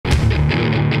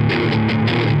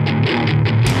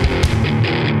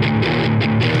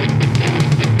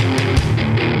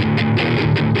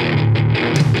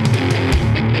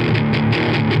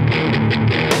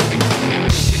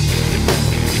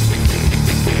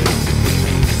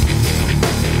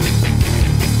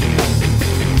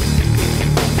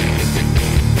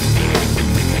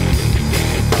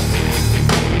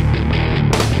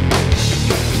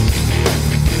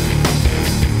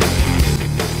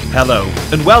Hello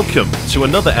and welcome to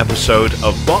another episode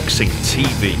of Boxing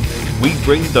TV. We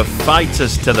bring the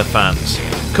fighters to the fans.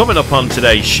 Coming up on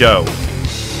today's show,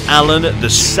 Alen the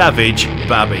Savage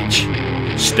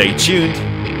Babic. Stay tuned.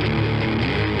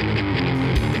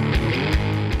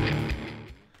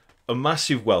 A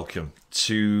massive welcome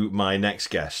to my next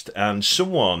guest and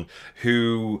someone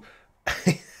who...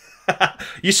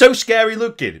 You're so scary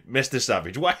looking, Mr.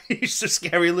 Savage. Why are you so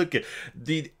scary looking?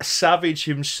 The Savage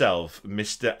himself,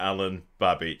 Mr. Alen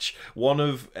Babic, one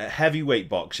of heavyweight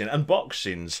boxing and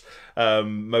boxing's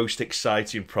most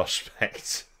exciting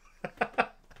prospects.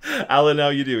 Alen, how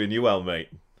you doing? You well, mate?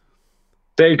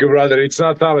 Thank you, brother. It's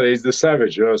not Alen, it's the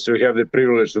Savage. So we have the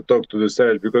privilege to talk to the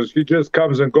Savage because he just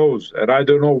comes and goes, and I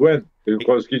don't know when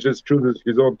because he just chooses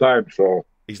his own time. So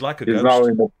he's like a ghost. He's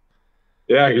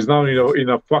now in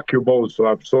a fuck you mode. So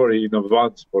I'm sorry in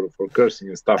advance for cursing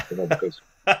and stuff, because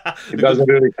he doesn't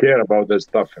really care about that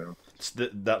stuff,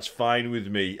 That's fine with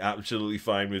me, absolutely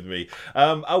fine with me.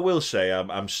 I will say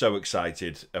I'm so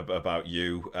excited about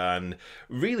you, and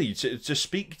really to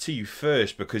speak to you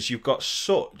first because you've got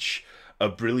such a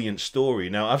brilliant story.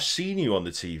 Now, I've seen you on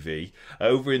the TV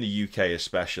over in the UK,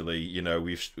 especially. You know,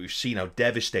 we've seen how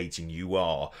devastating you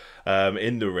are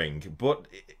in the ring, but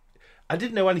I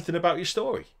didn't know anything about your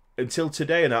story until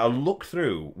today, and I looked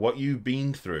through what you've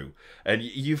been through, and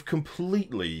you've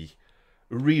completely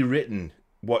rewritten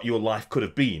what your life could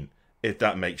have been, if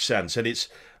that makes sense. And it's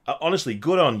honestly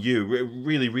good on you,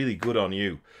 really, really good on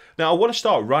you. Now, I want to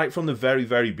start right from the very,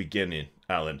 very beginning,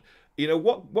 Alen. You know,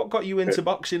 what got you into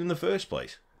boxing in the first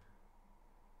place?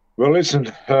 Well,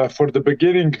 listen, for the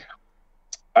beginning,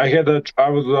 I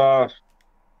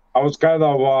was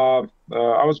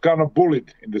kind of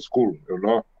bullied in the school,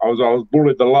 I was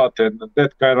bullied a lot, and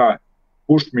that kind of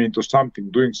pushed me into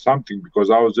doing something, because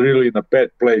I was really in a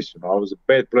bad place, I was a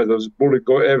bad place. I was bullied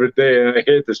every day, and I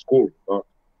hated school.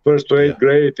 First to eighth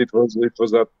grade, it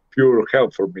was a pure hell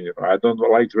for me. I don't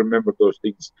like to remember those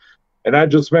things, and I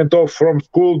just went off from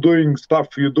school doing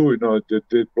stuff you do,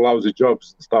 the lousy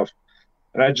jobs and stuff.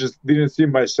 And I just didn't see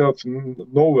myself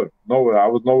nowhere. I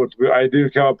was nowhere to be. I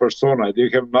didn't have a persona. I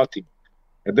didn't have nothing.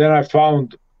 And then I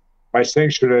found my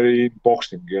sanctuary in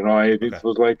boxing. It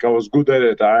was like I was good at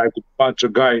it. I could punch a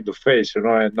guy in the face, and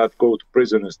not go to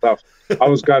prison and stuff. I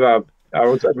was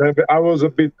a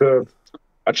bit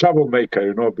a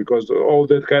troublemaker, because all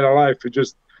that kind of life.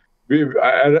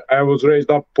 I was raised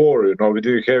up poor. We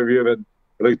didn't have even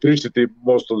electricity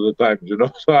most of the time.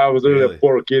 So I was really a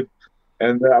poor kid.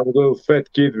 And I was a little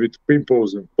fat kid with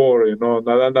pimples and poor,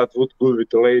 not good with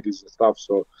the ladies and stuff.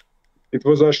 So it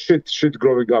was a shit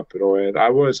growing up, and I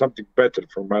wanted something better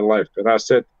for my life. And I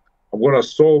said, I'm going to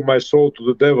sold my soul to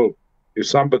the devil if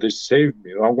somebody saved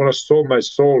me. I'm going to sold my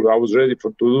soul. I was ready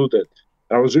to do that.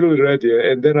 And I was really ready.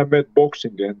 And then I met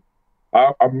boxing, and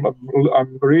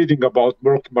I'm reading about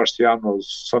Rocky Marciano's,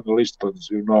 Sonny Liston's,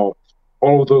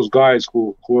 all of those guys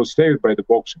who were saved by the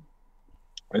boxing.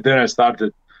 And then I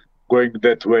started going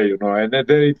that way, and then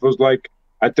it was like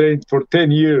I trained for 10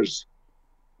 years,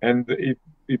 and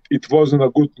it wasn't a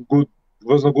good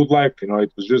life,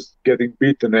 It was just getting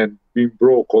beaten and being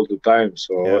broke all the time.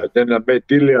 So then I met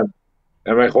Dillian,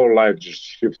 and my whole life just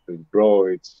shifted, bro.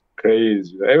 It's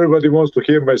crazy. Everybody wants to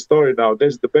hear my story now.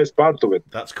 That's the best part of it.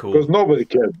 That's cool. Because nobody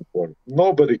cared before.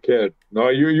 Nobody cared. No,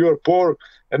 you're poor,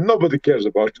 and nobody cares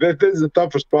about you. That's the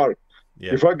toughest part.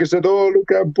 Yeah. If I can say, "Oh, look,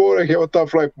 I'm poor. I have a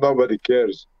tough life," nobody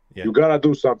cares. Yeah. You gotta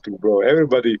do something, bro.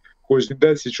 Everybody who is in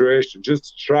that situation,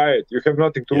 just try it. You have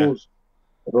nothing to lose.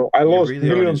 I lost really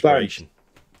 1,000,000 times.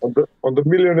 On the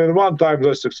 1,000,001 times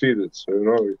I succeeded. So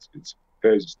it's a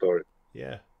crazy story.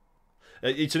 Yeah,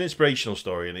 it's an inspirational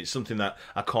story, and it's something that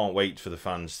I can't wait for the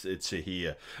fans to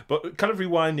hear. But kind of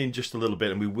rewinding just a little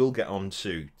bit, and we will get on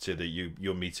to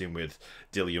your meeting with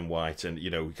Dillian Whyte and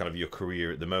kind of your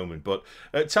career at the moment. But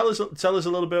tell us a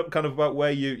little bit kind of about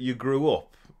where you grew up.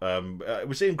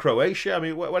 Was it in Croatia? I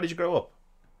mean, where did you grow up?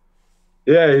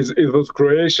 Yeah, it was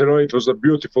Croatia. It was a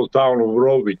beautiful town of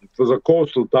Rovinj. It was a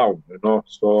coastal town,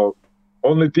 So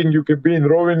only thing you can be in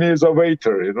Rovinj is a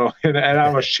waiter, And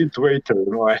I'm a shit waiter,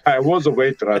 I was a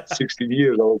waiter at 16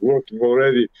 years. I was working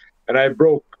already, and I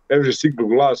broke every single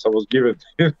glass I was given.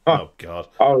 Oh God!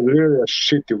 I was really a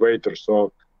shitty waiter.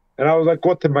 So, and I was like,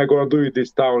 what am I going to do in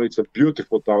this town? It's a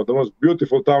beautiful town, the most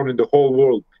beautiful town in the whole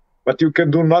world. But you can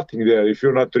do nothing there if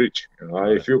you're not rich.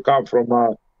 Right. If you come from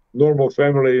a normal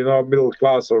family, middle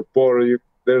class or poor,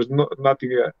 there's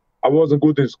nothing. I wasn't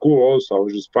good in school also. I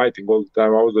was just fighting all the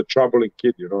time. I was a troubling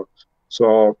kid,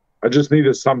 So I just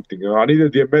needed something. I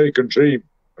needed the American dream,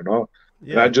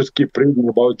 Yeah. And I just keep reading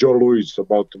about Joe Louis,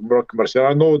 about Rocky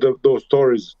Marciano. I know those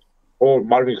stories all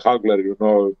Marvin Hagler,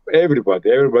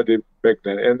 everybody back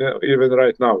then, and even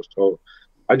right now. So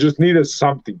I just needed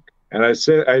something, and I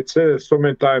said it so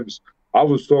many times. I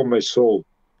would sell my soul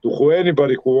to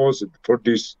anybody who wants it for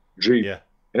this dream, Yeah.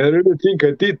 and I really think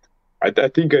I did. I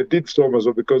think I did so much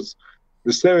because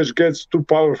the Savage gets too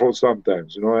powerful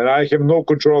sometimes, and I have no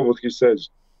control of what he says.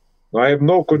 I have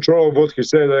no control of what he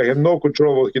says. I have no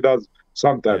control of what he does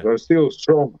sometimes. Yeah. I'm still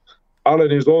strong.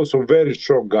 Alen is also a very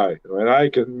strong guy, and I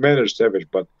can manage Savage,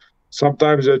 but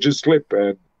sometimes I just slip,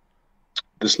 and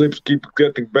the slips keep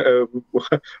getting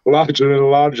larger and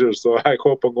larger. So I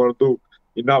hope I'm going to do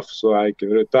enough so I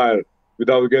can retire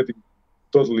without getting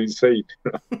totally insane.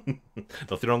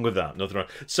 Nothing wrong with that. Nothing wrong.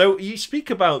 So you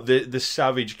speak about the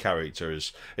Savage character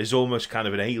as almost kind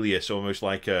of an alias, almost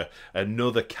like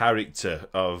another character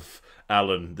of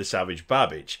Alen the Savage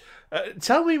Babic.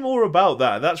 Tell me more about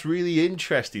that. That's really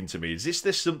interesting to me. Is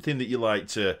this something that you like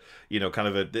to, kind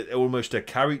of almost a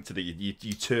character that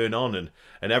you turn on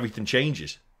and everything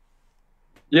changes?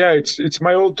 Yeah, it's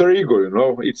my alter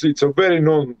ego. It's a very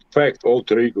known fact,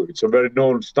 alter ego. It's a very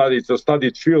known study. It's a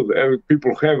studied field.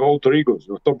 People have alter egos.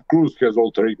 Tom Cruise has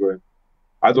alter ego. And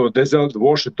I don't know, Denzel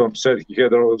Washington said he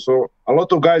had also. A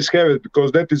lot of guys have it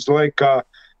because that is like a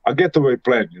getaway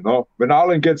plan, When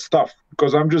Alen gets stuff,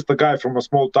 because I'm just a guy from a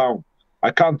small town.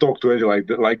 I can't talk to any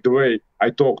like the way I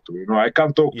talk to, I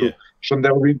can't talk to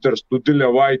Chandel Winters, to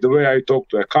Dillian Whyte the way I talk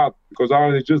to. I can't, because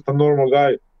Alen is just a normal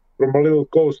guy from a little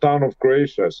coast town of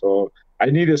Croatia. So I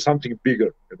needed something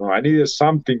bigger, I needed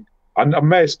something, a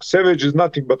mask. Savage is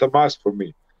nothing but a mask for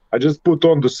me. I just put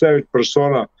on the Savage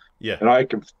persona, and I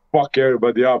can fuck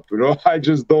everybody up, I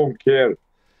just don't care.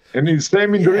 And it's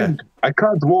same in the ring. I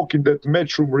can't walk in that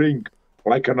matchroom ring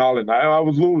like an Alen. I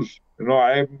would lose.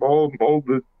 I have all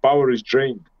the power is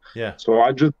drained. Yeah. So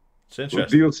I just just let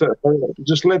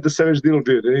the Savage deal with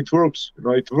it, and it works.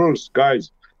 It works,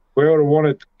 guys. Whoever want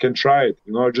it can try it.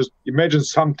 Just imagine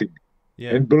something,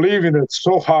 and believe in it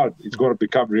so hard it's going to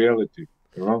become reality.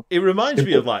 It reminds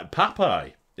me of like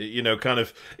Popeye. Kind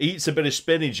of eats a bit of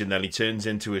spinach and then he turns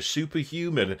into a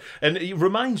superhuman. And it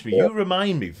reminds me, you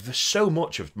remind me of so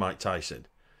much of Mike Tyson.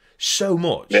 So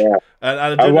much. Yeah.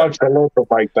 And I watch a lot of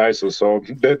Mike Tyson, so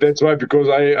that's why, because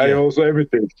I also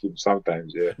imitate him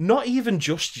sometimes, Not even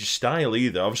just your style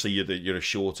either. Obviously, you're a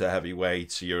shorter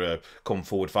heavyweight, so you're a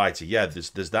come-forward fighter. Yeah,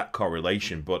 there's that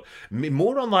correlation, but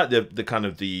more on like the kind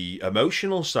of the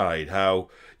emotional side, how,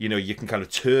 you can kind of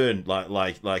turn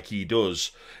like he does.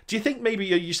 Do you think maybe,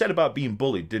 you said about being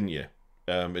bullied, didn't you?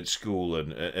 At school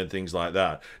and things like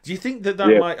that. Do you think that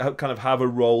might kind of have a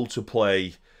role to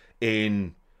play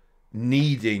in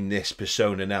needing this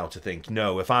persona now to think,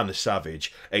 no, if I'm the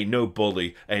Savage, ain't no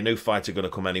bully, ain't no fighter going to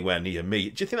come anywhere near me?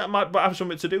 Do you think that might have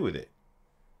something to do with it?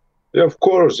 Yeah, of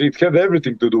course. It had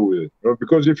everything to do with it.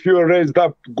 Because if you are raised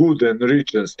up good and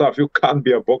rich and stuff, you can't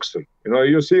be a boxer.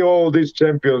 You see all these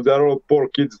champions, they're all poor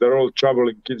kids, they're all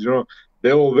troubling kids,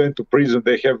 They all went to prison,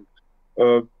 they have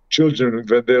children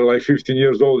when they're like 15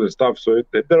 years old and stuff. So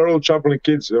they're all troubling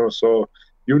kids, So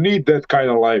you need that kind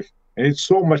of life. And it's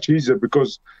so much easier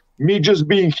because me just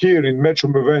being here in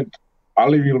Matchroom event, I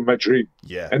live in my dream.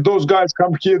 Yeah. And those guys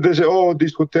come here, they say, "Oh,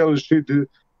 this hotel is shit."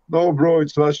 No, bro,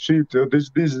 it's not shit. This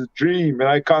is a dream, and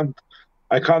I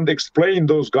can't explain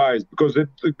those guys because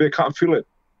they can't feel it.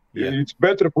 Yeah. It's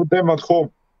better for them at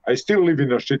home. I still live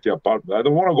in a shitty apartment. I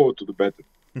don't want to go to the better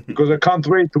because I can't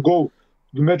wait to go to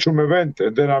the Matchroom event,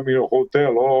 and then I'm in a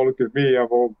hotel. Oh, look at me, I'm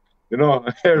home.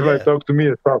 Everybody talk to me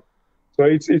and stuff. So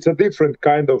it's a different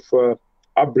kind of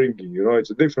upbringing, it's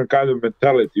a different kind of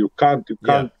mentality. You can't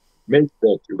make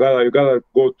that. You gotta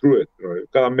go through it. You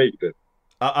gotta make that.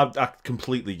 I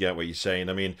completely get what you're saying.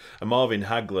 I mean, Marvin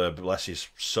Hagler, bless his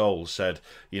soul, said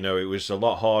it was a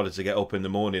lot harder to get up in the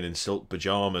morning in silk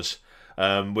pajamas,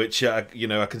 which I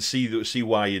can see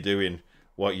why you're doing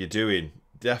what you're doing.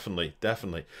 Definitely.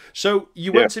 So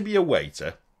you went to be a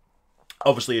waiter.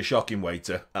 Obviously a shocking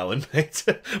waiter,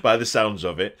 Alen, by the sounds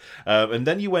of it. And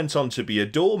then you went on to be a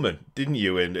doorman, didn't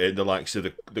you, in the likes of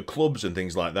the clubs and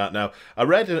things like that. Now, I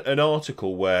read an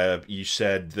article where you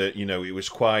said that, it was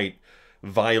quite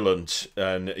violent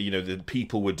and, the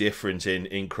people were different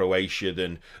in Croatia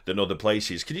than other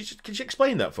places. Could you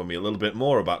explain that for me a little bit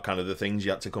more about kind of the things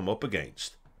you had to come up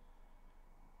against?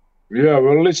 Yeah,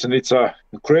 well, listen,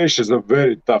 Croatia is a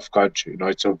very tough country.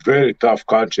 It's a very tough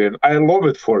country, and I love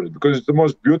it for it because it's the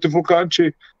most beautiful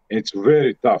country. It's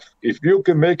very tough. If you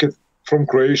can make it from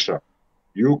Croatia,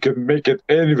 you can make it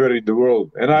anywhere in the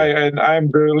world. And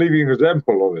I'm the living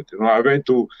example of it. I went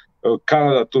to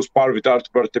Canada to spar with Art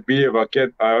Bartebiev.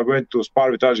 I went to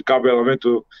spar with Aj Kabel. I went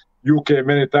to UK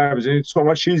many times, and it's so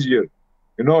much easier.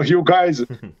 You know, you guys,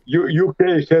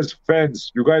 UK has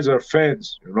fans. You guys are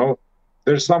fans. You know,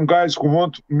 there's some guys who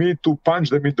want me to punch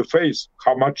them in the face.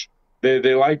 How much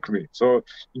they like me. So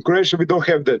in Croatia we don't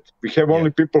have that. We have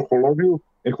only people who love you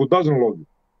and who doesn't love you.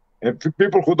 And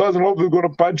people who doesn't love you are gonna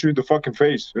punch you in the fucking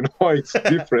face. You know, it's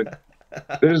different.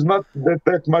 There is not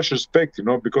that much respect, you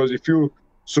know, because if you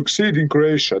succeed in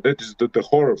Croatia, that is the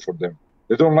horror for them.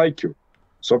 They don't like you.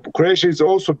 So Croatia is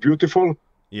also beautiful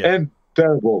and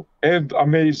terrible and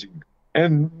amazing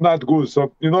and not good.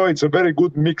 So, you know, it's a very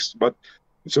good mix, but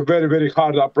it's a very, very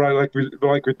hard upright, like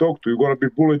we talked to. You're going to be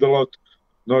bullied a lot.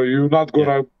 No, you're not going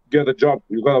to get a job.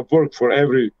 You got to work for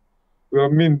every, I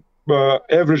mean,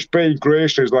 average pay in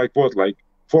Croatia is like what, like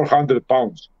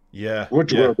 £400. Yeah.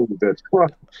 What you going to do with that?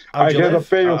 I had a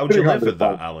pay of £300.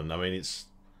 That, Alan? I mean, it's...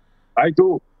 I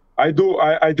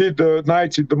did the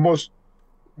nights in the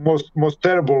most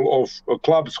terrible of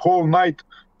clubs whole night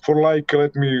for like,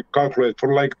 let me calculate,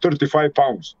 for like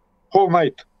 £35 whole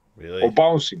night of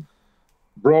bouncing,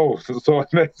 bro. So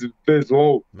that's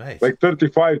low. Mate. Like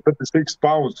 35, 36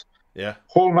 pounds. Yeah.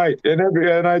 Whole night,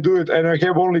 and I do it, and I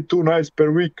have only 2 nights per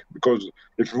week, because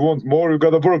if you want more, you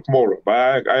gotta work more.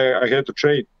 But I had to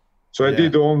train, so I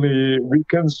did only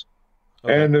weekends,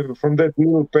 and from that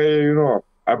little pay, you know,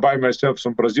 I buy myself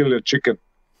some Brazilian chicken,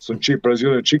 some cheap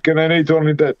Brazilian chicken, and eat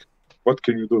only that. What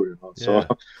can you do, you know? So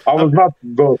I was not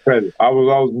well fed. I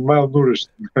was malnourished.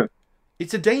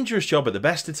 It's a dangerous job at the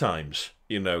best of times,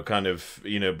 you know, kind of,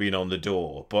 you know, being on the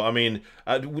door. But I mean,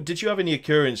 did you have any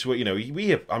occurrence where, you know,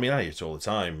 I mean, I hear it all the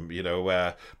time, you know,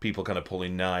 where people kind of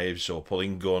pulling knives or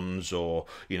pulling guns, or,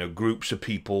 you know, groups of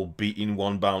people beating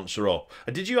one bouncer up.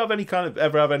 Did you have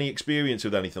ever have any experience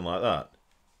with anything like that?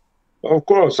 Of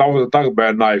course, I was attacked by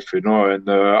a knife, you know, and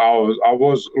I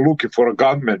was looking for a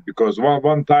gunman, because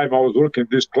one time I was working in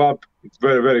this club. It's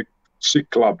very, very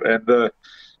sick club, and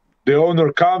the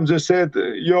owner comes and said,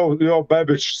 yo,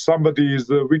 Babic, somebody is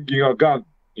winging a gun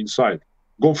inside.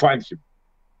 Go find him.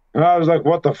 And I was like,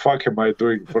 what the fuck am I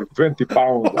doing for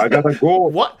 £20? I gotta go.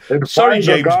 What? And Sorry, find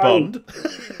James Bond.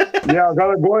 Yeah, I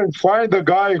gotta go and find the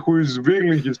guy who is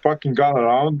wiggling his fucking gun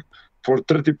around for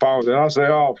 £30. And I say,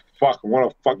 oh, fuck, I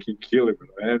want to fucking kill him.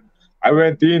 And I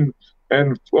went in,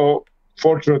 and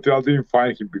fortunately, I didn't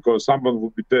find him, because someone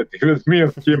would be dead. It was me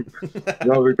and him, you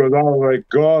know, because I was like,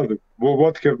 God, well,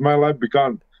 what have my life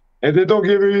become? And they don't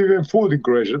give you even food in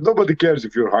Croatia. Nobody cares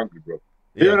if you're hungry, bro.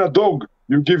 Yeah. Even a dog,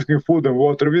 you give him food and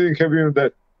water. We didn't have even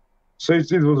that. So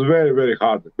it was very, very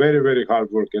hard, very, very hard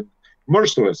work, and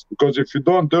merciless, because if you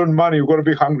don't earn money, you're going to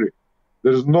be hungry.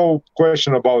 There's no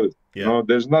question about it. Yeah. You know,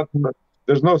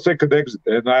 there's no second exit.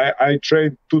 And I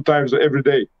trained 2 times every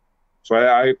day. So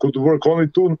I could work only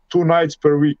two nights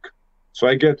per week. So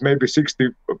I get maybe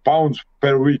 £60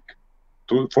 per week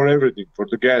for everything, for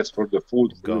the gas, for the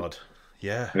food. God,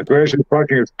 yeah. It's actually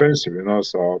fucking expensive, you know,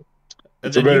 so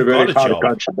it's a very, very hard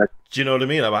country. Do you know what I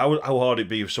mean? How hard it'd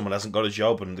be if someone hasn't got a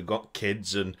job and they've got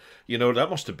kids, and, you know, that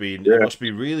must have been, it must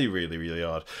be really, really, really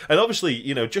hard. And obviously,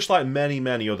 you know, just like many,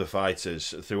 many other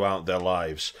fighters throughout their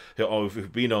lives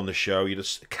who've been on the show, you know,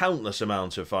 countless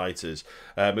amounts of fighters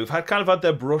who've had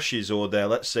their brushes, or their,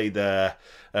 let's say, their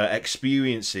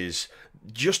experiences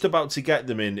just about to get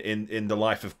them in the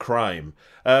life of crime.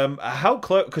 How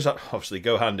close, because obviously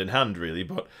go hand in hand, really,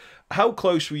 but how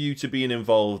close were you to being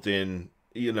involved in,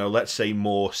 you know, let's say,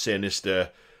 more sinister,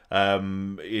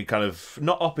 kind of,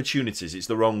 not opportunities, it's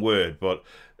the wrong word, but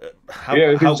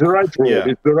it's the right word. Yeah.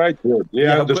 It's the right word.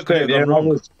 Yeah, I understand. Yeah,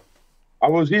 I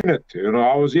was in it, you know.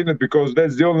 I was in it because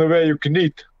that's the only way you can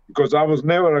eat. Because I was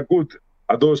never a good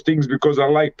at those things, because I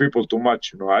like people too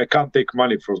much. You know, I can't take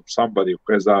money from somebody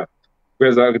who has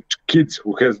kids,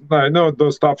 who has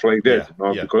those stuff like that. You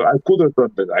know, because I could have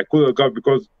done that. I could have got,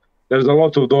 because there's a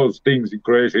lot of those things in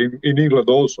Croatia, in England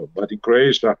also, but in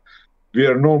Croatia, we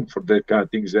are known for that kind of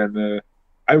things. And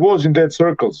I was in that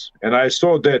circles, and I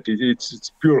saw that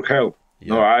it's pure hell.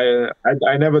 Yeah. No,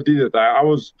 I never did it. I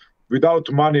was without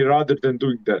money rather than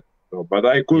doing that. So, but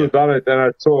I could have done it, and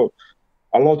I saw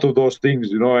a lot of those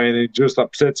things, you know, and it just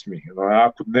upsets me. You know,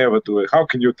 I could never do it. How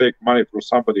can you take money from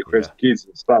somebody who has kids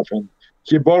and stuff? And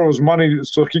he borrows money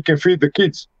so he can feed the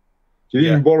kids. He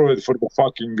didn't borrow it for the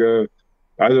fucking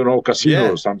I don't know,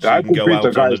 casino or something. So I could beat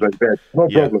the guys like that. No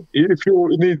problem. If you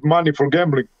need money for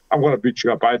gambling, I'm going to beat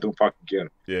you up. I don't fucking care.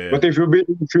 Yeah. But if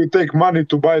you take money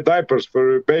to buy diapers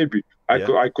for a baby,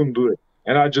 I couldn't do it.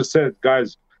 And I just said,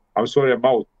 guys, I'm sorry, I'm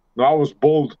out. No, I was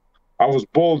bold. I was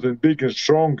bold and big and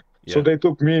strong. Yeah. So they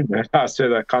took me in. And I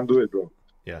said, I can't do it, bro.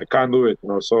 Yeah. I can't do it. You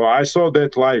know? So I saw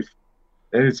that life.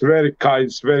 And it's very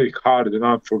hard and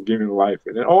unforgiving life.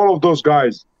 And all of those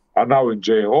guys are now in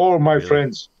jail. All my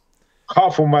friends,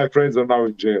 half of my friends are now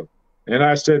in jail. And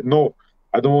I said, no,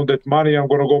 I don't want that money. I'm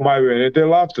going to go my way. And they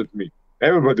laughed at me.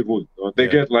 Everybody would. They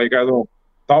get like, I don't know,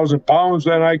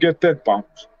 £1,000 and I get £10.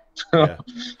 Yeah.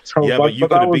 So, Yeah, but you but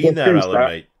could I have was been at there, peace. Alan,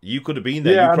 mate. You could have been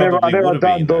there. Yeah, You I probably never would have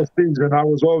done been there. those things, and I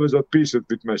was always at peace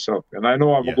with myself. And I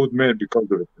know I'm Yeah. a good man because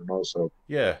of it, So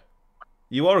Yeah.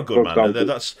 You are a good worked man. out And good.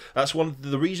 that's one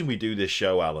the reason we do this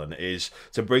show, Alan, is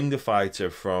to bring the fighter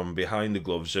from behind the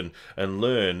gloves and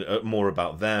learn more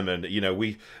about them. And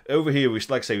we over here,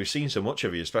 like I say, we've seen so much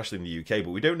of you, especially in the UK,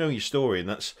 but we don't know your story, and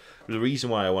that's the reason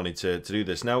why I wanted to do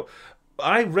this. Now,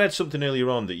 I read something earlier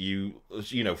on that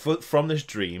from this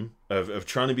dream of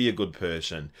trying to be a good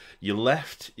person, you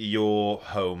left your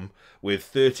home with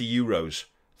 €30.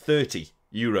 30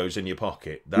 euros in your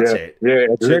pocket. That's it. Yeah,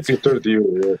 exactly 30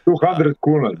 euros. Yeah. 200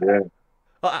 kunas, yeah.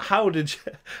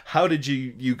 How did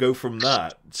you go from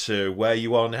that to where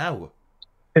you are now?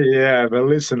 Yeah, but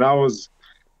listen, I was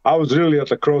really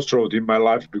at a crossroad in my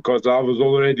life because I was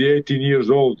already 18 years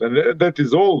old, and that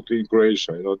is old in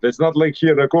Croatia. That's not like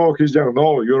here, like, oh, he's young.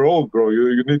 No, you're old, bro.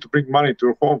 You need to bring money to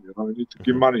your home. You need to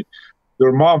give money to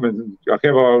your mom, and I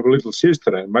have a little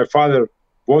sister, and my father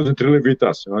wasn't really with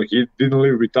us. He didn't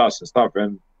live with us and stuff,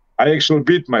 and I actually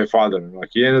beat my father.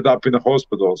 He ended up in the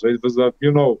hospital, so it was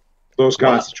those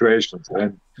kind of situations.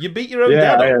 And you beat your own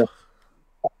dad up.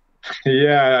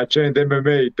 Yeah, I trained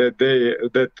MMA that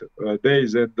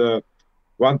days, and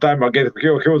one time he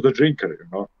was a drinker,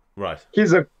 Right.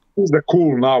 He's a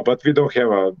cool now, but we don't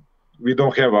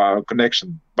have a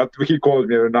connection. But he calls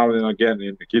me every now and again,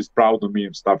 and he's proud of me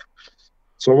and stuff.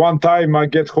 So one time I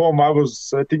get home, I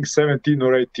was, I think, 17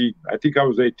 or 18. I think I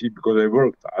was 18 because I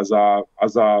worked I was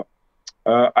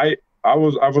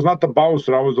not a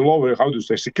bouncer. I was a lower, how do you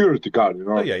say, security guard.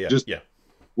 Oh yeah. Just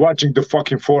watching the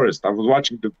fucking forest. I was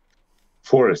watching the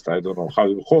forest. I don't know how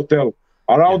hotel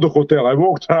around the hotel. I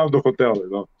walked around the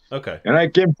hotel. Okay. And I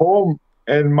came home,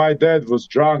 and my dad was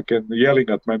drunk and yelling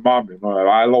at my mom.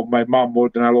 I love my mom more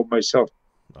than I love myself.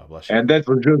 Oh, bless you. And that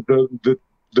was just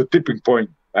the tipping point.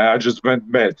 I just went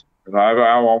mad.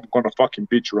 I'm gonna fucking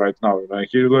beat you right now. And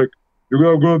he's like, you're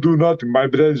not gonna do nothing. My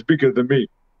dad is bigger than me.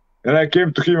 And I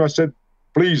came to him. I said,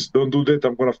 please don't do that.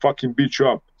 I'm gonna fucking beat you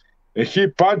up. And he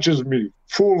punches me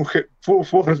full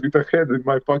force with a head in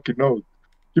my fucking nose.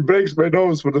 He breaks my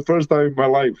nose for the first time in my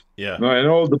life. Yeah. And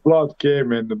all the blood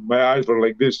came, and my eyes were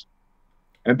like this.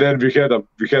 And then we had a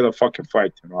fucking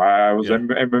fight. I was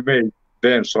MMA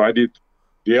then, so I did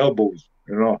the elbows.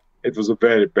 It was a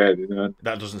very bad.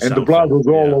 That doesn't. And sound the blood fun. was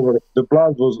all over. The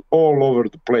blood was all over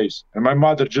the place. And my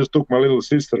mother just took my little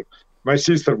sister. My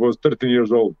sister was 13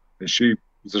 years old, and she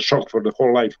was a shock for the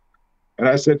whole life. And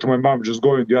I said to my mom, just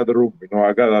go in the other room.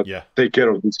 I gotta take care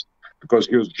of this, because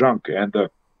he was drunk. And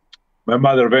my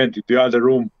mother went in the other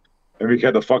room, and we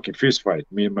had a fucking fist fight,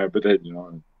 me and my dad.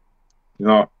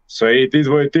 So it is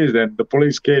what it is. And the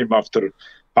police came after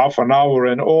half an hour,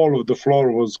 and all of the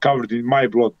floor was covered in my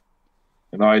blood.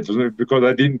 It was because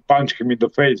I didn't punch him in the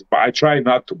face, but I tried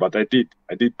not to. But I did.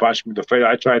 I did punch him in the face.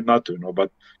 I tried not to,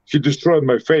 but he destroyed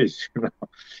my face.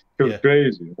 It was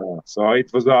crazy. So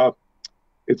it was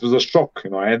a shock,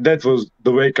 and that was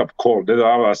the wake up call. That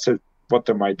I said, "What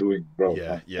am I doing, bro?"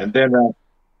 Yeah. And then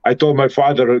I told my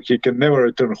father he can never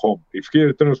return home. If he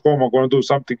returns home, I'm going to do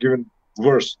something even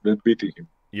worse than beating him.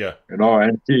 Yeah.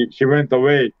 And he went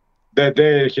away. That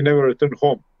day he never returned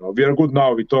home. We are good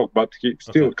now. We talk, but he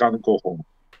still can't go home.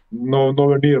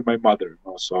 Nowhere near my mother.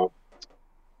 So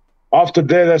after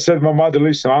that, I said, my mother,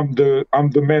 listen, I'm the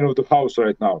man of the house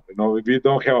right now. We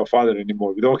don't have a father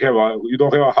anymore. You don't have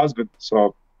a husband.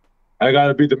 So I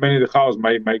gotta be the man of the house.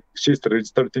 My sister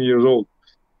is 13 years old,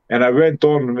 and I went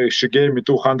on. She gave me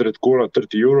 200 kuna,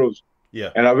 30 euros.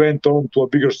 Yeah. And I went on to a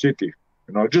bigger city.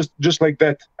 Just like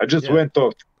that. I just went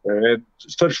off and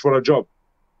searched for a job.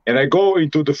 And I go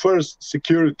into the first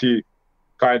security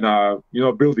kind of,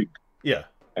 building. Yeah.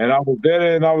 And I was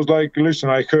there, and I was like,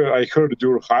 listen, I heard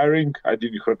you're hiring. I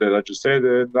didn't hear that. I just said,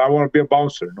 and I want to be a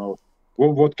bouncer.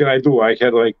 What can I do? I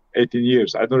had like 18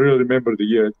 years. I don't really remember the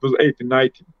year. It was 18,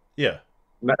 19. Yeah.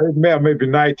 Maybe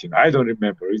 19. I don't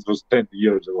remember. It was 10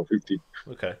 years ago, 15.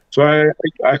 Okay. So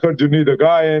I heard you need a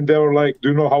guy, and they were like, do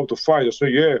you know how to fight? I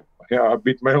said, yeah, I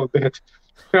beat my own dad.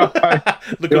 Look at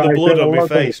the blood on my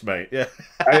face, mate. Yeah.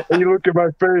 You look at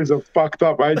my face, I'm fucked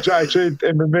up. I trained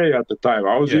MMA at the time.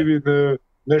 I was even the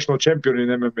national champion in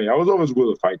MMA. I was always good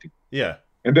at fighting. Yeah.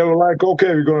 And they were like,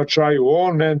 okay, we're gonna try you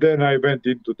on. And then I went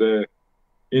into the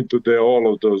all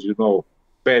of those,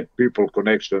 bad people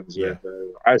connections. Yeah.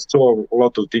 And I saw a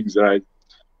lot of things that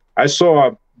I saw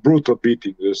a brutal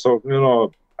beating. So,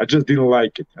 I just didn't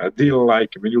like it. I didn't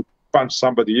like it when you punch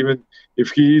somebody, even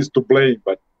if he is to blame,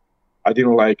 but I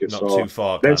didn't like it. Not So too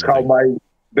far. that's how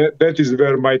that is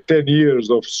where my 10 years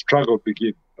of struggle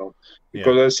begin.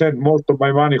 Because I sent most of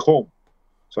my money home,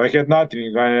 so I had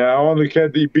nothing. I only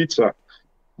had Ibiza.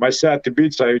 My set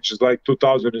Ibiza, which is like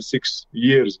 2006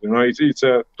 years. It's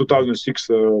a 2006.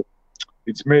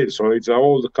 It's made, so it's an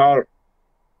old car.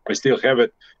 I still have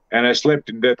it, and I slept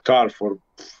in that car for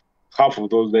half of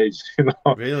those days.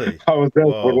 Really? I was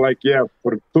there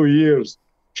for 2 years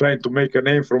trying to make a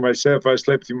name for myself. I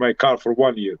slept in my car for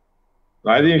 1 year.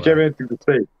 I didn't have anything to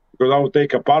say because I would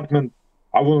take apartment.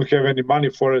 I wouldn't have any money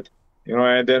for it,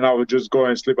 and then I would just go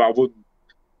and sleep. I wouldn't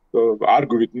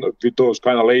argue with those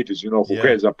kind of ladies, who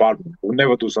has apartment. I would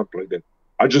never do something like that.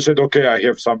 I just said, okay, I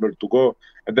have somewhere to go,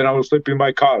 and then I would sleep in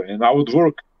my car, and I would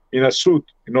work in a suit,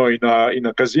 in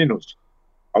a casinos.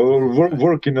 I would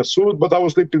work in a suit, but I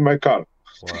would sleep in my car.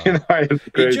 Wow.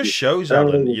 It just shows,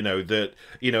 Alan, that,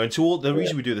 and to all, the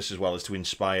reason we do this as well is to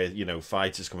inspire,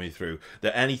 fighters coming through,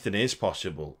 that anything is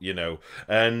possible,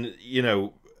 and,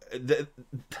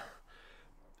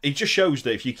 it just shows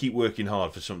that if you keep working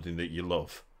hard for something that you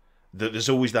love, that there's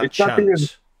always that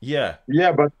chance. Yeah,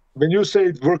 but when you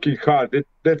say working hard,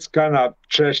 that's kind of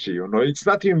trashy, It's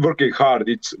not even working hard.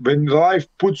 It's when life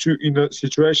puts you in a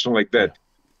situation like that.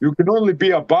 You can only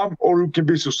be a bum or you can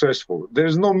be successful.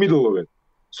 There's no middle of it.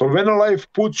 So when life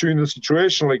puts you in a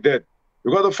situation like that,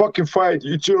 you gotta fucking fight.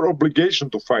 It's your obligation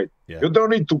to fight. Yeah. You don't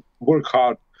need to work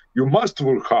hard. You must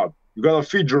work hard. You gotta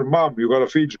feed your mom. You gotta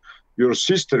feed your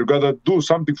sister. You gotta do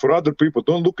something for other people.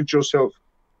 Don't look at yourself.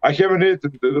 I haven't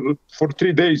eaten for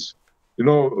 3 days,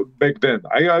 back then.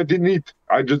 I didn't eat.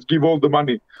 I just give all the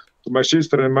money to my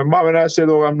sister and my mom, and I said,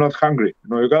 oh, I'm not hungry.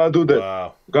 You gotta do that.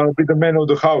 Wow. You gotta be the man of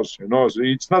the house, So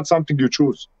it's not something you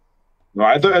choose.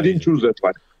 I didn't choose that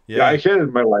life. Yeah, I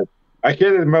hated my life. I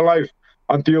hated my life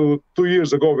until 2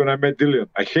 years ago when I met Dillian.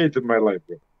 I hated my life,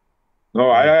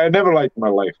 bro. I never liked my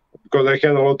life because I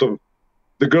had a lot of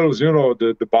the girls,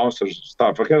 the bouncers and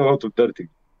stuff. I had a lot of dirty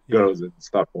girls and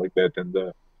stuff like that, and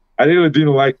I really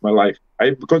didn't like my life.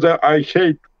 Because I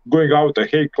hate going out. I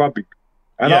hate clubbing.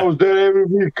 And I was there every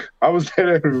week.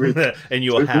 In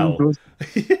your hell.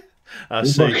 I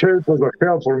see. It was a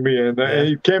hell for me. And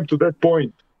it came to that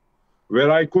point where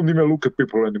I couldn't even look at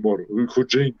people anymore who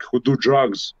drink, who do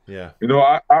drugs. Yeah.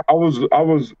 I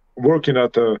was working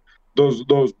at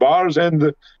those bars,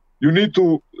 and you need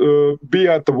to be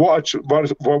at the watch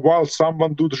while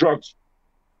someone do drugs.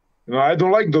 I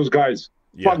don't like those guys.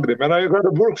 Fuck them. And I got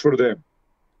to work for them.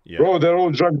 Yeah. Bro, they're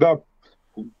all drugged up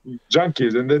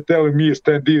junkies, and they're telling me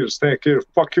stand here.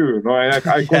 Fuck you. I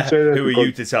couldn't say that. Who are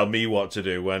you to tell me what to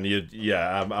do when you?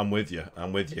 Yeah, I'm with you.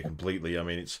 I'm with you completely. I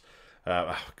mean, it's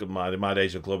my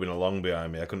days of clubbing are long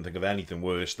behind me. I couldn't think of anything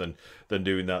worse than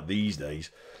doing that these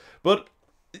days. But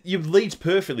you leads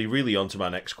perfectly, really, onto my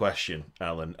next question,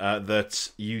 Alan. That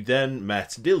you then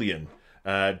met Dillian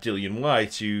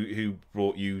Whyte, who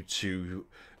brought you to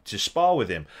spar with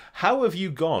him. How have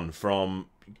you gone from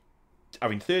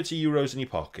having 30 euros in your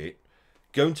pocket,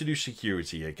 going to do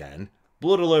security again,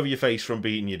 blood all over your face from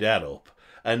beating your dad up,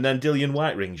 and then Dillian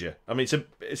Whyte rings you? I mean, it's a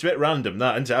bit random,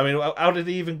 that, isn't it? I mean, how did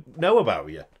he even know about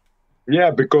you? Yeah,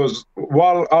 because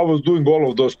while I was doing all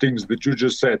of those things that you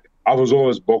just said, I was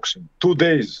always boxing. 2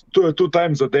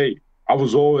 times a day, I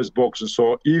was always boxing.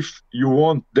 So if you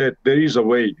want that, there is a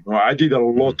way. I did a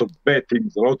lot of bad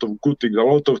things, a lot of good things, a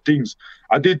lot of things.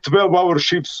 I did 12-hour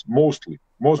shifts most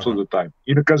of the time,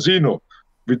 in a casino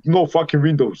with no fucking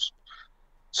windows.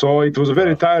 So it was a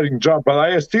very tiring job, but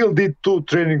I still did 2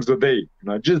 trainings a day.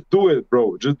 Just do it,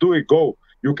 bro. Just do it. Go.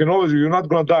 You're not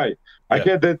going to die. Yeah. I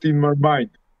had that in my mind.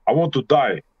 I want to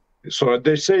die. So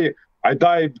they say I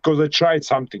died because I tried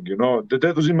something,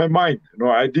 that was in my mind.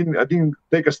 I didn't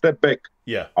take a step back.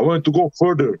 Yeah. I wanted to go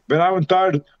further. When I went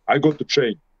tired, I go to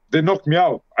train. They knock me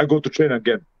out, I go to train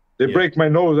again. They break my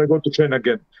nose, I go to train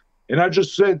again. And I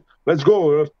just said, let's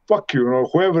go, fuck you,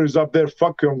 whoever is up there,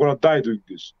 fuck you, I'm going to die doing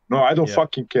this. I don't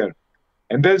fucking care.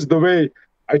 And that's the way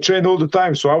I trained all the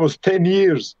time. So I was 10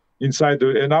 years inside,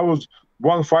 and I was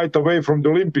 1 fight away from the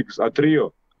Olympics at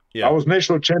Rio. Yeah. I was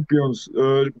national champions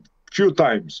few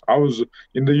times. I was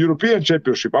in the European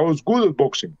Championship. I was good at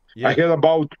boxing. Yeah. I had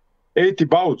about 80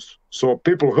 bouts. So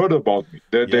people heard about me.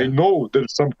 They know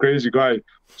there's some crazy guy,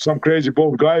 some crazy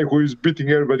bald guy who is beating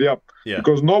everybody up. Yeah.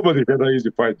 Because nobody had an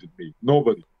easy fight with me.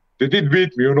 Nobody. They did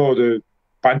beat me, the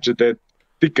punch that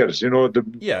tickers, the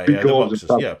big holes and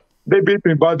stuff. Yeah. They beat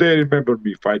me, but they remember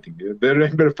me fighting. They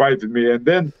remember fighting me. And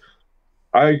then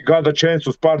I got a chance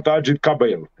to spar Tajid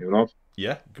Kabayel,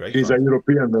 Yeah, great. He's a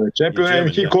European champion, and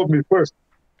he called me first.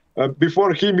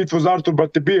 Before him, it was Artur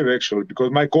Batebiev, actually, because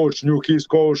my coach knew his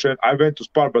coach, and I went to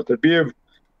spar Batebiev.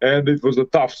 and it was a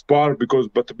tough spar because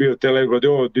Batabir tell everybody,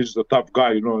 oh, this is a tough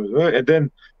guy, you know. And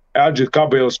then Ajit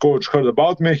Kabel's coach heard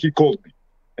about me, he called me.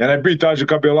 And I beat Ajit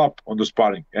Kabel up on the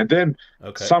sparring. And then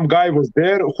some guy was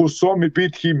there who saw me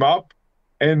beat him up,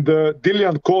 and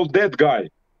Dillian called that guy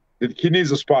that he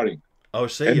needs a sparring. Oh,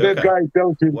 see, and that guy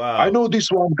tells him, wow. I know this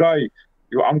one guy,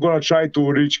 I'm going to try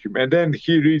to reach him. And then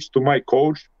he reached to my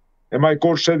coach, and my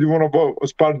coach said, you want to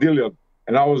spar Dillian?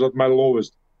 And I was at my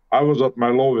lowest. I was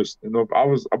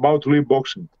about to leave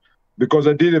boxing because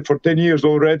I did it for 10 years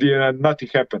already and nothing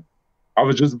happened. I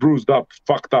was just bruised up,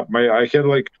 fucked up. I had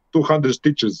like 200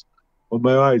 stitches on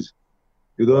my eyes.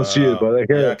 You don't see it, but I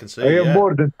had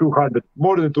more than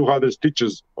 200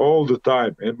 stitches all the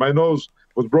time. And my nose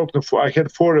was broken. I had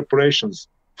 4 operations,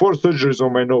 4 surgeries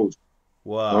on my nose.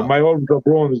 Wow. My orbital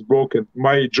bone is broken.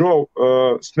 My jaw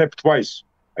snapped twice.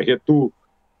 I had two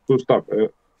stuff.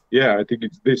 I think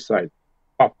it's this side.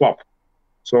 Pop.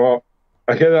 So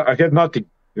I had nothing.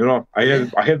 You know, I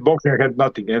had boxing, I had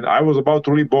nothing. And I was about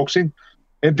to leave boxing,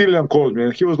 and Dillian called me,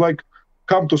 and he was like,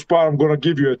 come to spar, I'm going to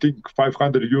give you, I think,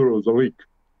 500 euros a week.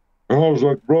 And I was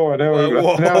like, bro, I never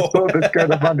saw that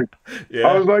kind of money.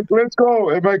 I was like, let's go.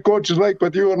 And my coach is like,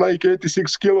 but you are like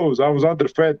 86 kilos. I was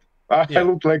underfed. I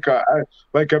looked like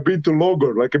I've been to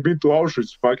Logor, like I've been to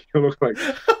Auschwitz. Fucking look like.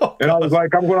 And I was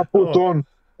like, I'm going to put on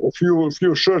a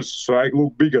few shirts so I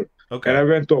look bigger. Okay. And I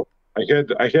went off. I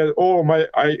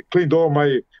cleaned all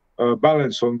my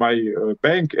balance on my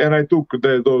bank, and I took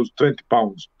those 20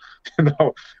 pounds. You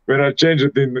know, when I changed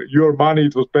it in your money,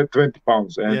 it was 20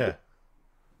 pounds. And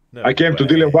I came to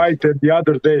Dillian Whyte, and the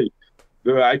other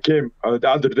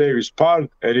day we sparred,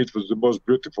 and it was the most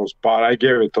beautiful spar. I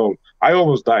gave it all. I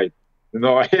almost died. You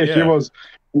know, he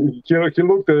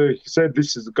looked at it, he said,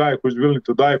 this is the guy who's willing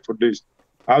to die for this.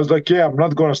 I was like, I'm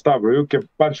not going to stop her. You can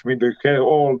punch me in the head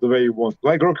all the way you want.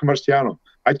 Like Rocky Marciano.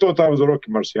 I thought I was a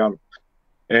Rocky Marciano.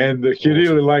 And he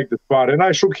really liked the spar. And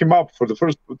I shook him up for the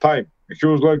first time. And he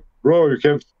was like, bro, you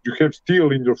have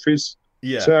steel in your fist.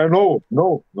 Yeah. I said, no.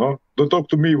 Don't talk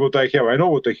to me what I have. I know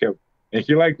what I have. And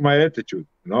he liked my attitude,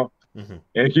 you know. Mm-hmm.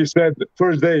 And he said,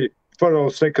 first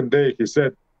or second day, he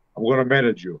said, I'm going to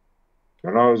manage you.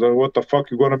 And I was like, what the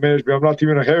fuck you going to manage me? I'm not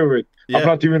even a heavyweight. Yeah. I'm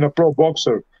not even a pro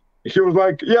boxer. He was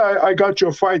like, I got you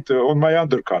a fight on my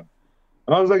undercard.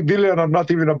 And I was like, Dillian, I'm not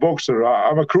even a boxer.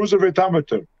 I'm a cruiserweight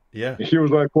amateur. Yeah. And he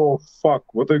was like, oh, fuck,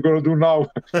 what are you going to do now?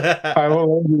 I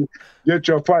will only get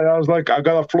you a fight. I was like, I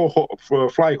got to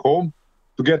fly home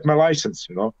to get my license,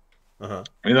 you know. Uh-huh.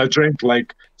 And I drank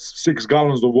like 6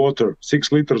 gallons of water,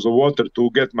 6 liters of water to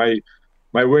get my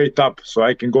weight up so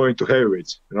I can go into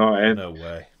heavyweights, you know. And no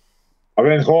way. I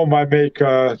went home. I make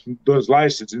those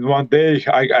licenses in one day.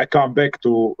 I come back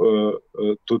to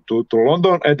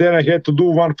London, and then I had to do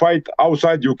one fight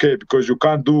outside UK because you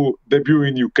can't do debut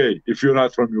in UK if you're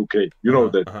not from UK. You know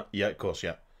that. Uh-huh. Yeah, of course,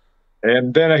 yeah.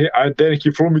 And then then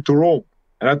he flew me to Rome,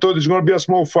 and I thought it's gonna be a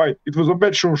small fight. It was a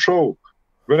matchroom show.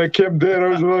 When I came there, I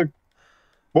was like,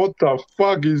 "What the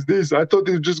fuck is this?" I thought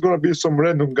it was just gonna be some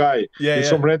random guy in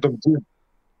some random gym.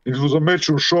 It was a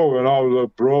matchroom show, and I was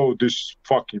like, "Bro, this is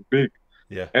fucking big."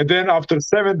 Yeah. And then after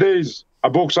 7 days, I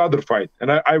boxed other fight, and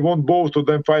I won both of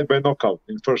them fight by knockout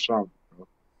in first round.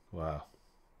 Wow.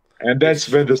 And that's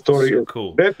when the story so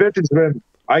cool. That is when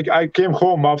I came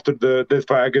home after that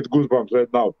fight. I get goosebumps right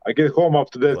now. I get home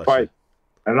after that fight,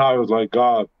 and I was like,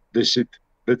 God, that's it,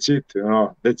 you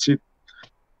know, that's it,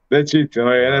 you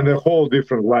know, and then a whole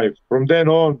different life. From then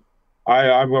on,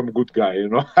 I'm a good guy, you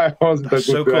know. I wasn't a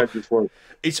good guy before.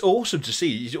 It's awesome to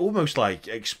see. He's almost like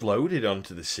exploded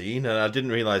onto the scene, and I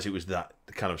didn't realize it was that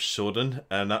kind of sudden.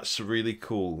 And that's really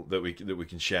cool that we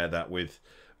can share that with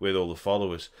all the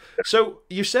followers. So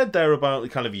you said there about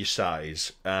kind of your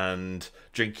size and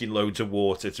drinking loads of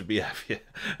water to be heavier,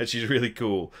 which is really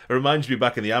cool. It reminds me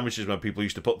back in the amateurs when people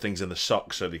used to put things in the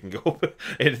socks so they can go up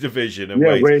in a division and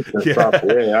weight and stuff.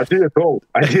 Yeah, I did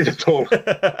it all.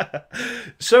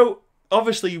 So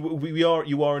obviously, you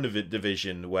are in a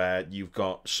division where you've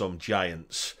got some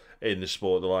giants in the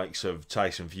sport, the likes of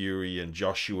Tyson Fury and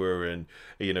Joshua, and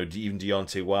even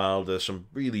Deontay Wilder, some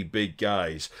really big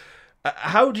guys.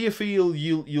 How do you feel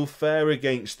you'll fare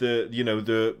against the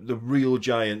real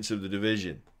giants of the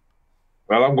division?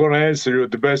 Well, I'm going to answer you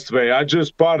the best way. I just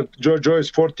sparred Joyce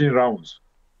 14 rounds.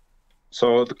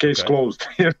 So the case closed.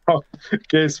 You know,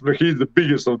 he's the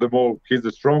biggest of them all. He's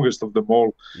the strongest of them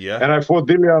all. Yeah. And I fought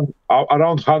Dillian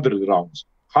around 100 rounds.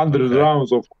 100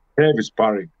 rounds of heavy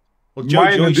sparring. Well,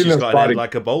 Joyce has got an head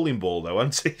like a bowling ball, though,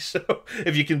 hasn't he? So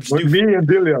if you can, me and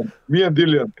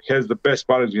Dillian has the best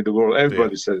sparring in the world.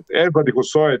 Everybody said it. Everybody who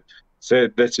saw it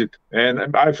said that's it.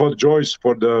 And I fought Joyce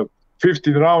for the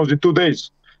 15 rounds in 2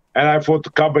 days. And I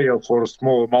fought Caballero for a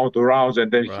small amount of rounds,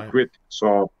 and then he quit.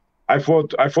 So I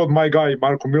fought my guy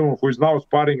Marco Milman, who is now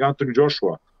sparring Anthony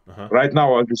Joshua. Right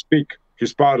now, as we speak, he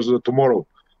spars tomorrow.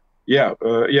 Yeah,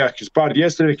 he sparred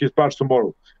yesterday. He spars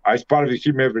tomorrow. I spar with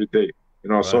him every day. You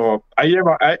know, so I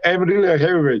am really a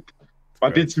heavyweight,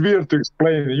 but it's weird to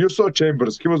explain. You saw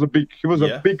Chambers; he was a big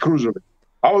cruiserweight.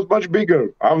 I was much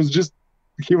bigger.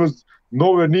 He was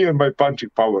nowhere near my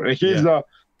punching power, and he's a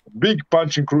big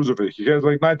punching cruiserweight. He has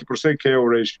like 90% KO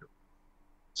ratio.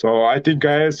 So I think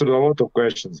I answered a lot of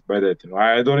questions by that. You know,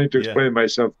 I don't need to explain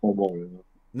myself no more. You know?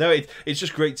 No, it's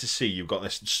just great to see you've got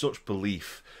this such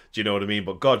belief. Do you know what I mean?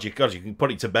 But God, you can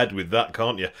put it to bed with that,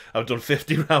 can't you? I've done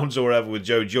 50 rounds or whatever with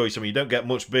Joe Joyce. I mean, you don't get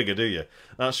much bigger, do you?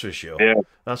 That's for sure. Yeah,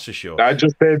 that's for sure. I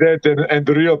just say that, and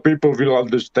the real people will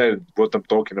understand what I'm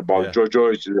talking about. Yeah. Joe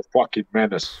Joyce is a fucking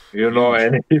menace, you know.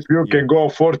 And if you can go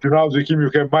 40 rounds with him, you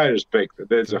have my respect.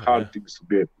 That's a hard thing to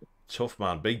get. Tough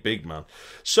man, big man.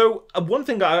 So one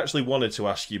thing I actually wanted to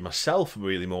ask you myself,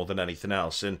 really more than anything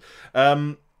else, and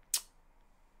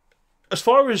as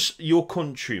far as your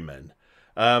countrymen.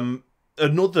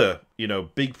 Another,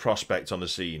 big prospect on the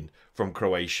scene from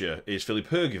Croatia is Filip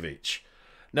Hrgovic.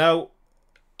 Now,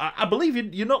 I believe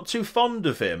you're not too fond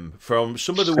of him from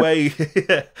some of the way,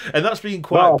 and that's being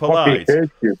quite polite.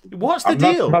 What's the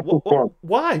deal?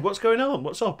 Why? What's going on?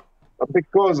 What's up?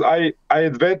 Because I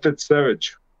invented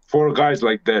Savage for guys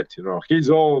like that. You know, he's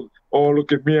all, oh,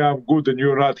 look at me, I'm good and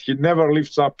you're not. He never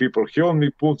lifts up people. He only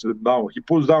puts them down. He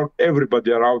puts down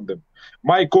everybody around them.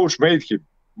 My coach made him.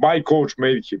 My coach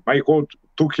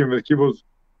took him when he was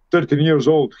 13 years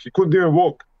old. He couldn't even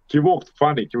walk. He walked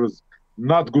funny. He was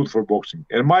not good for boxing.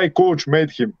 And my coach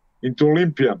made him into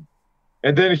Olympian.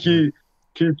 And then he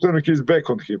turned his back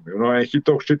on him, and he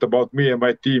talked shit about me and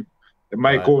my team and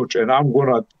my coach. And I'm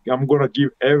gonna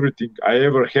give everything I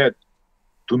ever had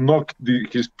to knock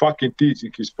his fucking teeth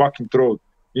in his fucking throat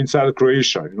inside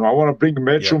Croatia. I want to bring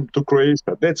Matchroom to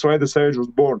Croatia. That's why the Savage was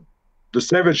born. The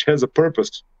Savage has a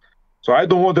purpose. So I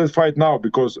don't want that fight now,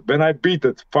 because when I beat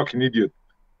that fucking idiot,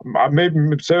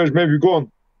 Savage may be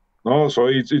gone. No, so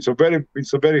it's a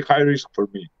very high risk for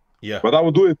me. Yeah. But I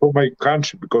will do it for my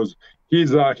country, because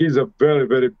he's a bully.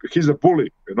 He's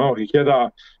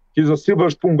a silver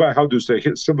spoon guy. How do you say?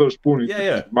 Silver spoon.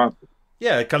 Yeah.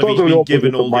 Yeah, kind totally of he's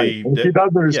been given all the. He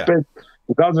doesn't respect.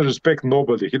 He doesn't respect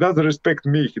nobody. He doesn't respect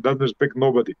me. He doesn't respect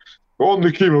nobody.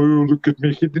 Only him. Oh, look at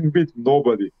me. He didn't beat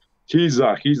nobody. He's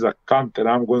a cunt, and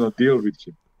I'm gonna deal with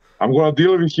him. I'm gonna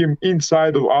deal with him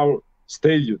inside of our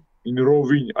stadium in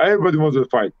Rovinj. Everybody wants to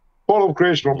fight. All of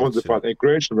Croatia wants to fight, and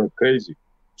Croatians are crazy.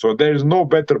 So there is no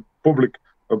better public,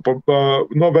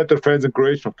 no better fans than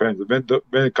Croatian fans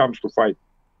when it comes to fight.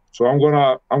 So I'm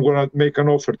gonna make an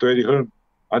offer to Eddie Hearn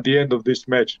at the end of this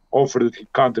match. Offer that he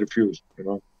can't refuse.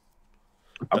 I'm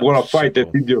gonna fight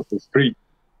that idiot for free.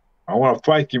 I want to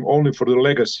fight him only for the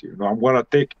legacy. I'm gonna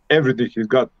take everything he's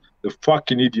got. The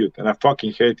fucking idiot, and I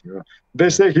fucking hate him. They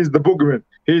say he's the boogeyman.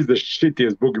 He's the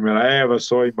shittiest boogeyman I ever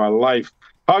saw in my life.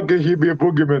 How can he be a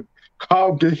boogeyman?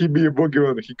 How can he be a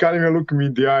boogeyman? He can't even look me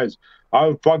in the eyes.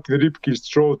 I'll fucking rip his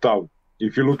throat out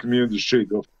if you look me in the street.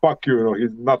 Oh, fuck you,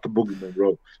 he's not a boogeyman,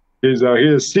 bro. He's a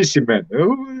sissy man.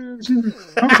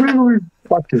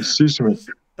 Fucking sissy man.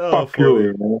 Oh, fuck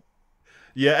you,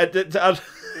 Yeah,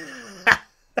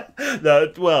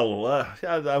 no, well,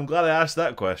 I'm glad I asked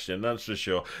that question, that's for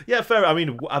sure. Yeah, fair. I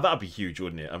mean, that'd be huge,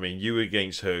 wouldn't it? I mean, you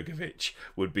against Hrgovic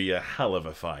would be a hell of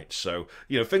a fight. So,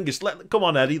 come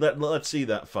on, Eddie, let's see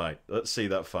that fight. Let's see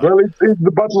that fight. Well, it's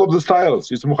the battle of the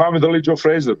styles. It's Muhammad Ali, Joe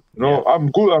Frazier.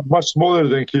 I'm good. I'm much smaller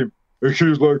than him. And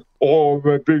he's like, oh,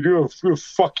 man, big, you're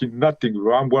fucking nothing,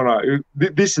 bro.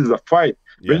 This is a fight.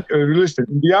 Yeah. Listen,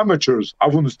 the amateurs, I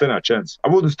wouldn't stand a chance.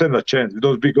 With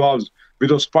those big gloves, with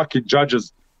those fucking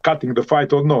judges cutting the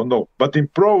fight. Oh, no. But in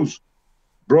pros,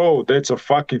 bro, that's a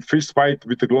fucking fist fight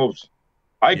with the gloves.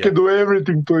 I can do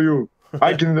everything to you.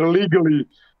 I can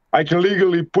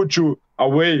legally put you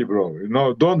away,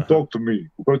 bro. Don't talk to me,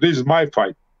 because this is my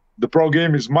fight. The pro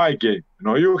game is my game.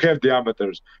 You have the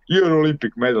amateurs. You're an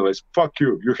Olympic medalist. Fuck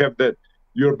you. You have that.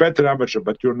 You're a better amateur,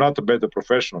 but you're not a better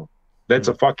professional. That's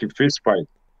a fucking fist fight.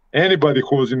 Anybody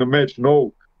who was in the match,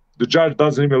 the judge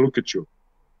doesn't even look at you.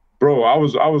 Bro, I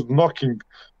was knocking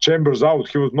Chambers out.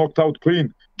 He was knocked out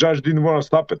clean. Judge didn't want to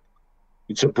stop it.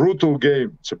 It's a brutal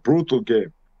game.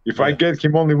 If I get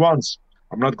him only once,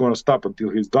 I'm not going to stop until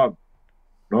he's done.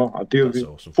 Until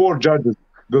awesome. 4 judges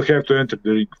will have to enter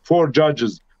the ring. 4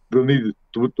 judges will need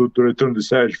to return the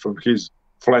Savage from his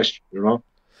flesh. I'm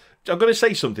going to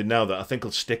say something now that I think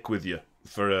will stick with you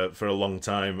for a long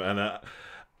time. And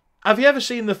have you ever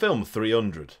seen the film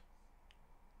 300?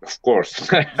 Of course.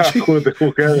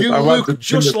 Who cares? You I want to look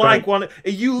just win the like title. one.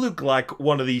 You look like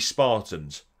one of these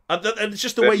Spartans, and it's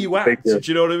just the way you Thank act. you.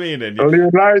 Do you know what I mean? And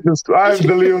Leonidas, I'm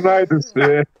the Leonidas.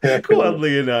 Yeah. go on,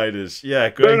 Leonidas. Yeah,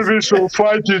 Then great. we shall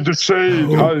fight in the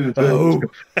shade. How Oh, do you say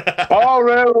it? Our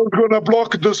arrow is gonna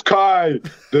block the sky.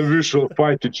 Then we shall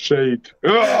fight in shade.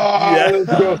 Ah, yeah.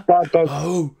 let's go, Spartans.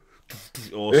 Oh,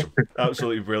 awesome!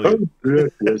 Absolutely brilliant.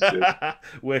 Yes.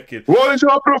 Wicked. What is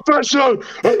your profession?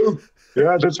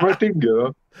 Yeah, that's my thing, you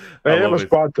know. I I am a love it.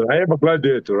 Spartan. I am a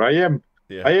gladiator. I am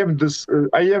Yeah. this.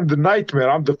 I am the nightmare.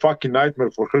 I'm the fucking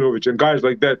nightmare for Hrgovic and guys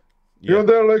like that. You know, Yeah.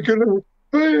 they're like, you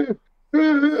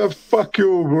know, fuck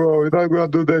you, bro. You're not gonna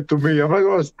do that to me. I'm not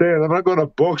gonna stand. I'm not gonna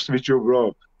box with you,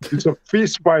 bro. It's a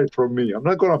fist fight from me. I'm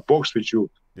not gonna box with you,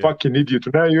 fucking idiot.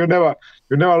 You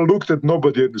never looked at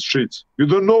nobody in the streets. You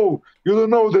don't know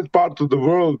that part of the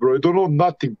world, bro. You don't know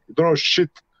nothing. You don't know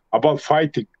shit about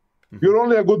fighting. You're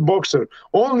only a good boxer.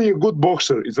 Only a good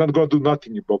boxer is not going to do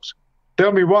nothing in boxing.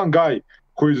 Tell me one guy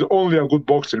who is only a good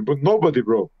boxer, but nobody,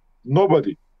 bro.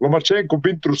 Nobody. Lomachenko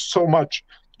been through so much.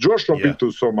 Joshua been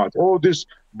through so much. All these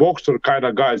boxer kind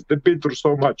of guys, they've been through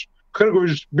so much.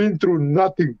 Hrgovic been through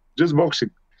nothing, just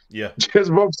boxing. Yeah.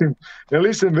 Just boxing. And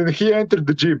listen, when he entered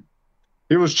the gym,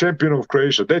 he was champion of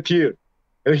Croatia that year.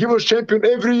 And he was champion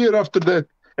every year after that.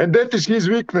 And that is his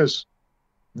weakness.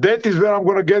 That is where I'm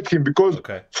gonna get him because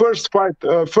first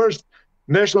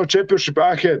national championship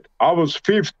I had, I was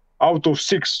 5th out of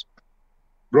 6,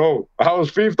 bro. I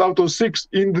was 5th out of 6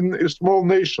 in the small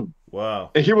nation.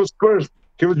 Wow. And he was first.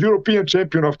 He was European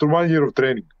champion after 1 year of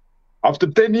training. After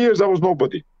 10 years, I was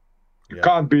nobody. You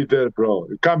can't be that, bro.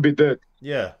 You can't be that.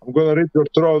 Yeah. I'm gonna rip your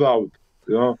throat out.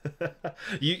 You know?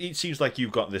 It seems like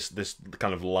you've got this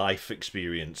kind of life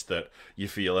experience that you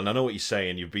feel, and I know what you're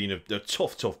saying. You've been a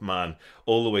tough man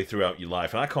all the way throughout your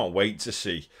life, and I can't wait to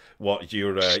see what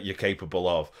you're capable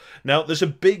of. Now, there's a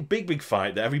big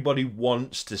fight that everybody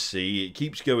wants to see. It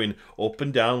keeps going up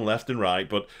and down, left and right.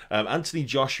 But Anthony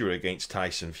Joshua against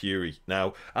Tyson Fury.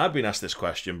 Now, I've been asked this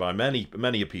question by many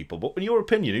people, but in your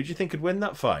opinion, who do you think could win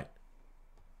that fight?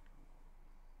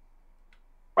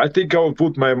 I think I will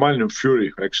put my money on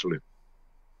Fury, actually.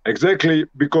 Exactly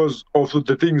because of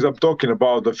the things I'm talking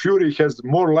about. The Fury has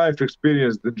more life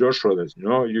experience than Joshua does. You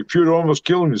know, Fury almost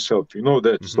killed himself. You know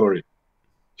that story.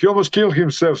 He almost killed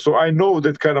himself. So I know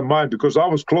that kind of mind because I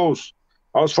was close.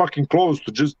 I was fucking close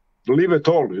to just leave it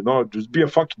all. You know, just be a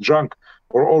fucking drunk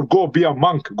or go be a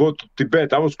monk, go to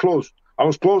Tibet. I was close. I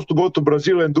was close to go to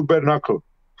Brazil and do bare knuckle.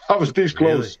 I was this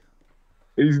close.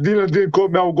 If Dillian didn't call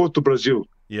me, I would go to Brazil.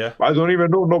 Yeah. I don't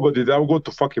even know nobody. I would go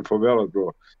to fucking favela,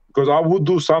 bro. Because I would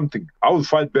do something. I would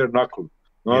fight bare knuckle.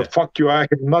 Fuck you, I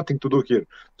have nothing to do here.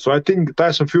 So I think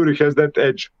Tyson Fury has that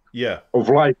edge of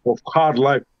life, of hard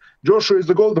life. Joshua is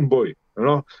the golden boy, you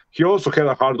know. He also had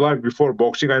a hard life before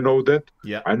boxing. I know that.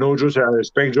 Yeah. I know Joshua. I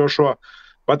respect Joshua.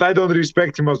 But I don't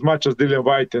respect him as much as Dillian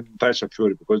Whyte and Tyson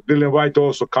Fury because Dillian Whyte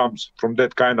also comes from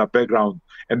that kind of background.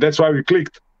 And that's why we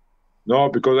clicked. No,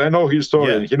 because I know his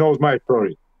story and he knows my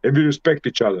story. And we respect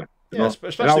each other. Yeah,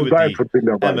 especially and I would with die the for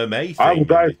Dillian Whyte. MMA thing. I would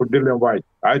die for Dillian Whyte.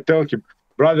 I tell him,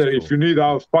 brother, if you need,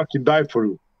 I'll fucking die for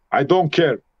you. I don't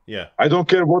care. Yeah. I don't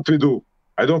care what we do.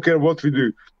 I don't care what we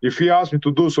do. If he asks me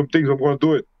to do some things, I'm going to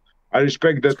do it. I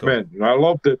respect that man. You know, I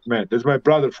love that man. That's my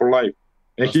brother for life.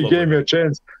 And he gave me a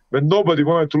chance when nobody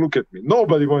wanted to look at me.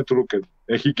 Nobody wanted to look at me.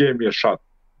 And he gave me a shot.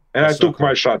 And I took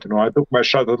my shot. You know, I took my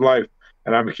shot at life.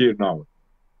 And I'm here now.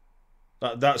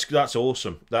 That's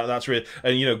awesome. That's really,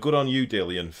 and you know, good on you,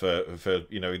 Dillian, for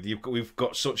you know, we've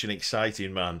got such an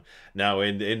exciting man now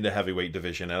in the heavyweight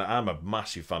division, and I'm a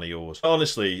massive fan of yours.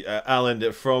 Honestly,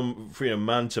 Alen, from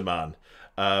man to man,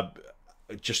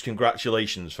 just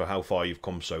congratulations for how far you've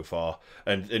come so far,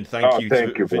 and thank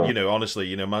you for you know, honestly,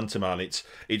 you know, man to man,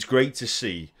 it's great to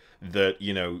see that,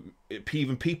 you know,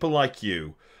 even people like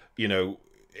you, you know,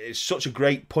 it's such a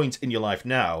great point in your life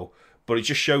now. But it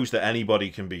just shows that anybody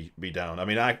can be down. I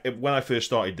mean, when I first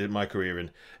started my career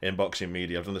in boxing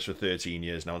media, I've done this for 13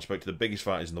 years now and spoke to the biggest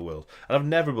fighters in the world. And I've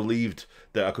never believed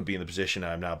that I could be in the position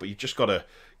I am now. But you've just got to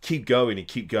keep going,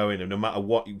 and no matter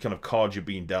what kind of card you're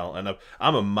being dealt. And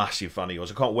I'm a massive fan of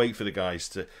yours. I can't wait for the guys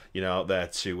to, you know, out there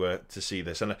to see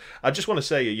this. And I just want to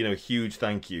say, you know, a huge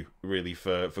thank you, really,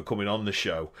 for coming on the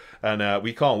show. And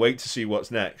we can't wait to see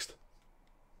what's next.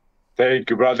 Thank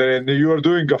you, brother. And you are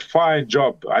doing a fine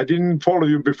job. I didn't follow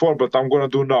you before, but I'm going to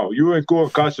do now. You and Kuan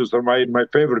Cassius are my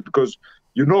favorite because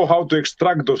you know how to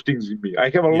extract those things in me. I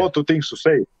have a lot of things to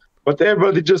say, but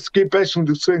everybody just keep asking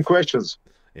the same questions.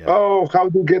 Yeah. Oh, how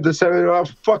do you get the 7?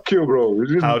 Fuck you, bro.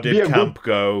 How did camp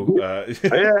go?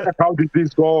 Yeah, how did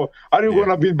this go? Are you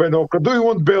gonna win by knockout? Do you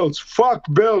want belts? Fuck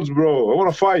belts, bro. I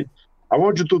wanna fight. I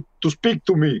want you to speak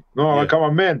to me. No, like I'm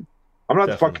a man. I'm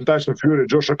not fucking Tyson Fury,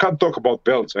 Josh. I can't talk about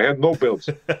belts. I had no belts.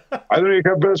 I don't even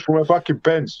have belts for my fucking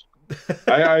pants.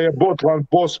 I bought one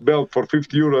boss belt for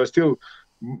 50 euros. I still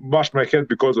wash my head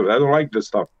because of it. I don't like that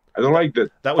stuff. I don't like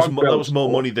that. That was more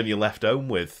money than you left home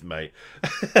with, mate.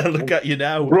 Look at you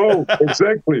now, bro.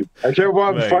 Exactly. I have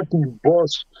one fucking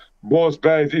boss belt.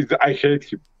 I hate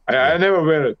him. I never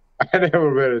wear it. I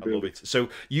never wear it. I love it. So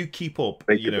you keep up.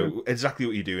 You know exactly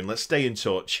what you're doing. Let's stay in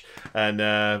touch. And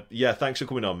yeah, thanks for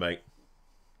coming on, mate.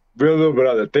 Will do,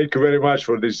 brother. Thank you very much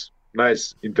for this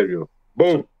nice interview.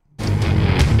 Boom.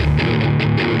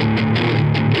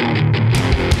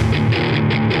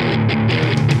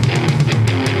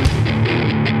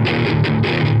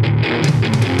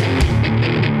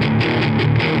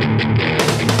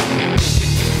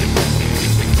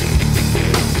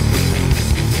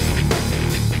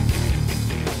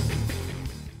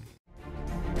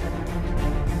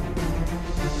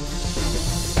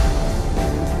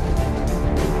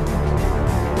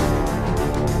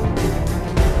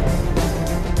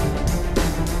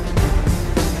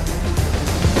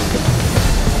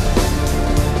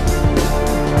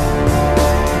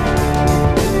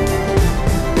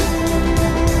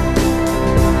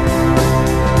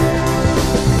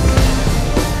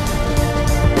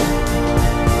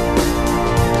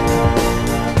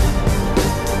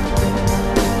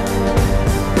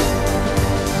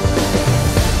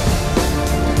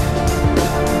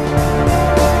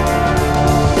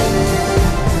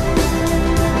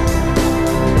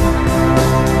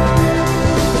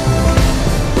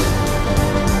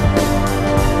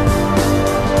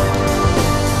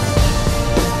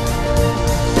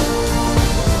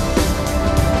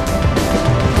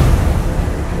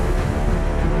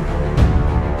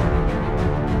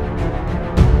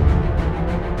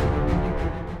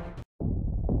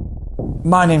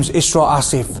 My name's Isra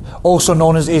Asif, also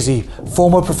known as Izzy,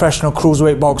 former professional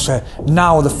cruiserweight boxer,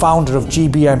 now the founder of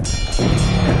GBM.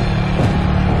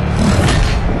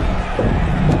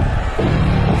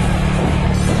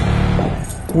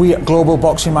 We at Global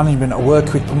Boxing Management are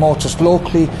working with promoters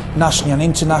locally, nationally and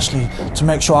internationally to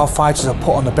make sure our fighters are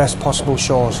put on the best possible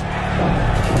shows.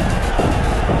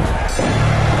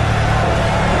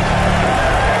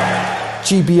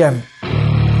 GBM,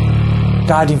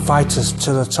 guiding fighters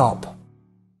to the top.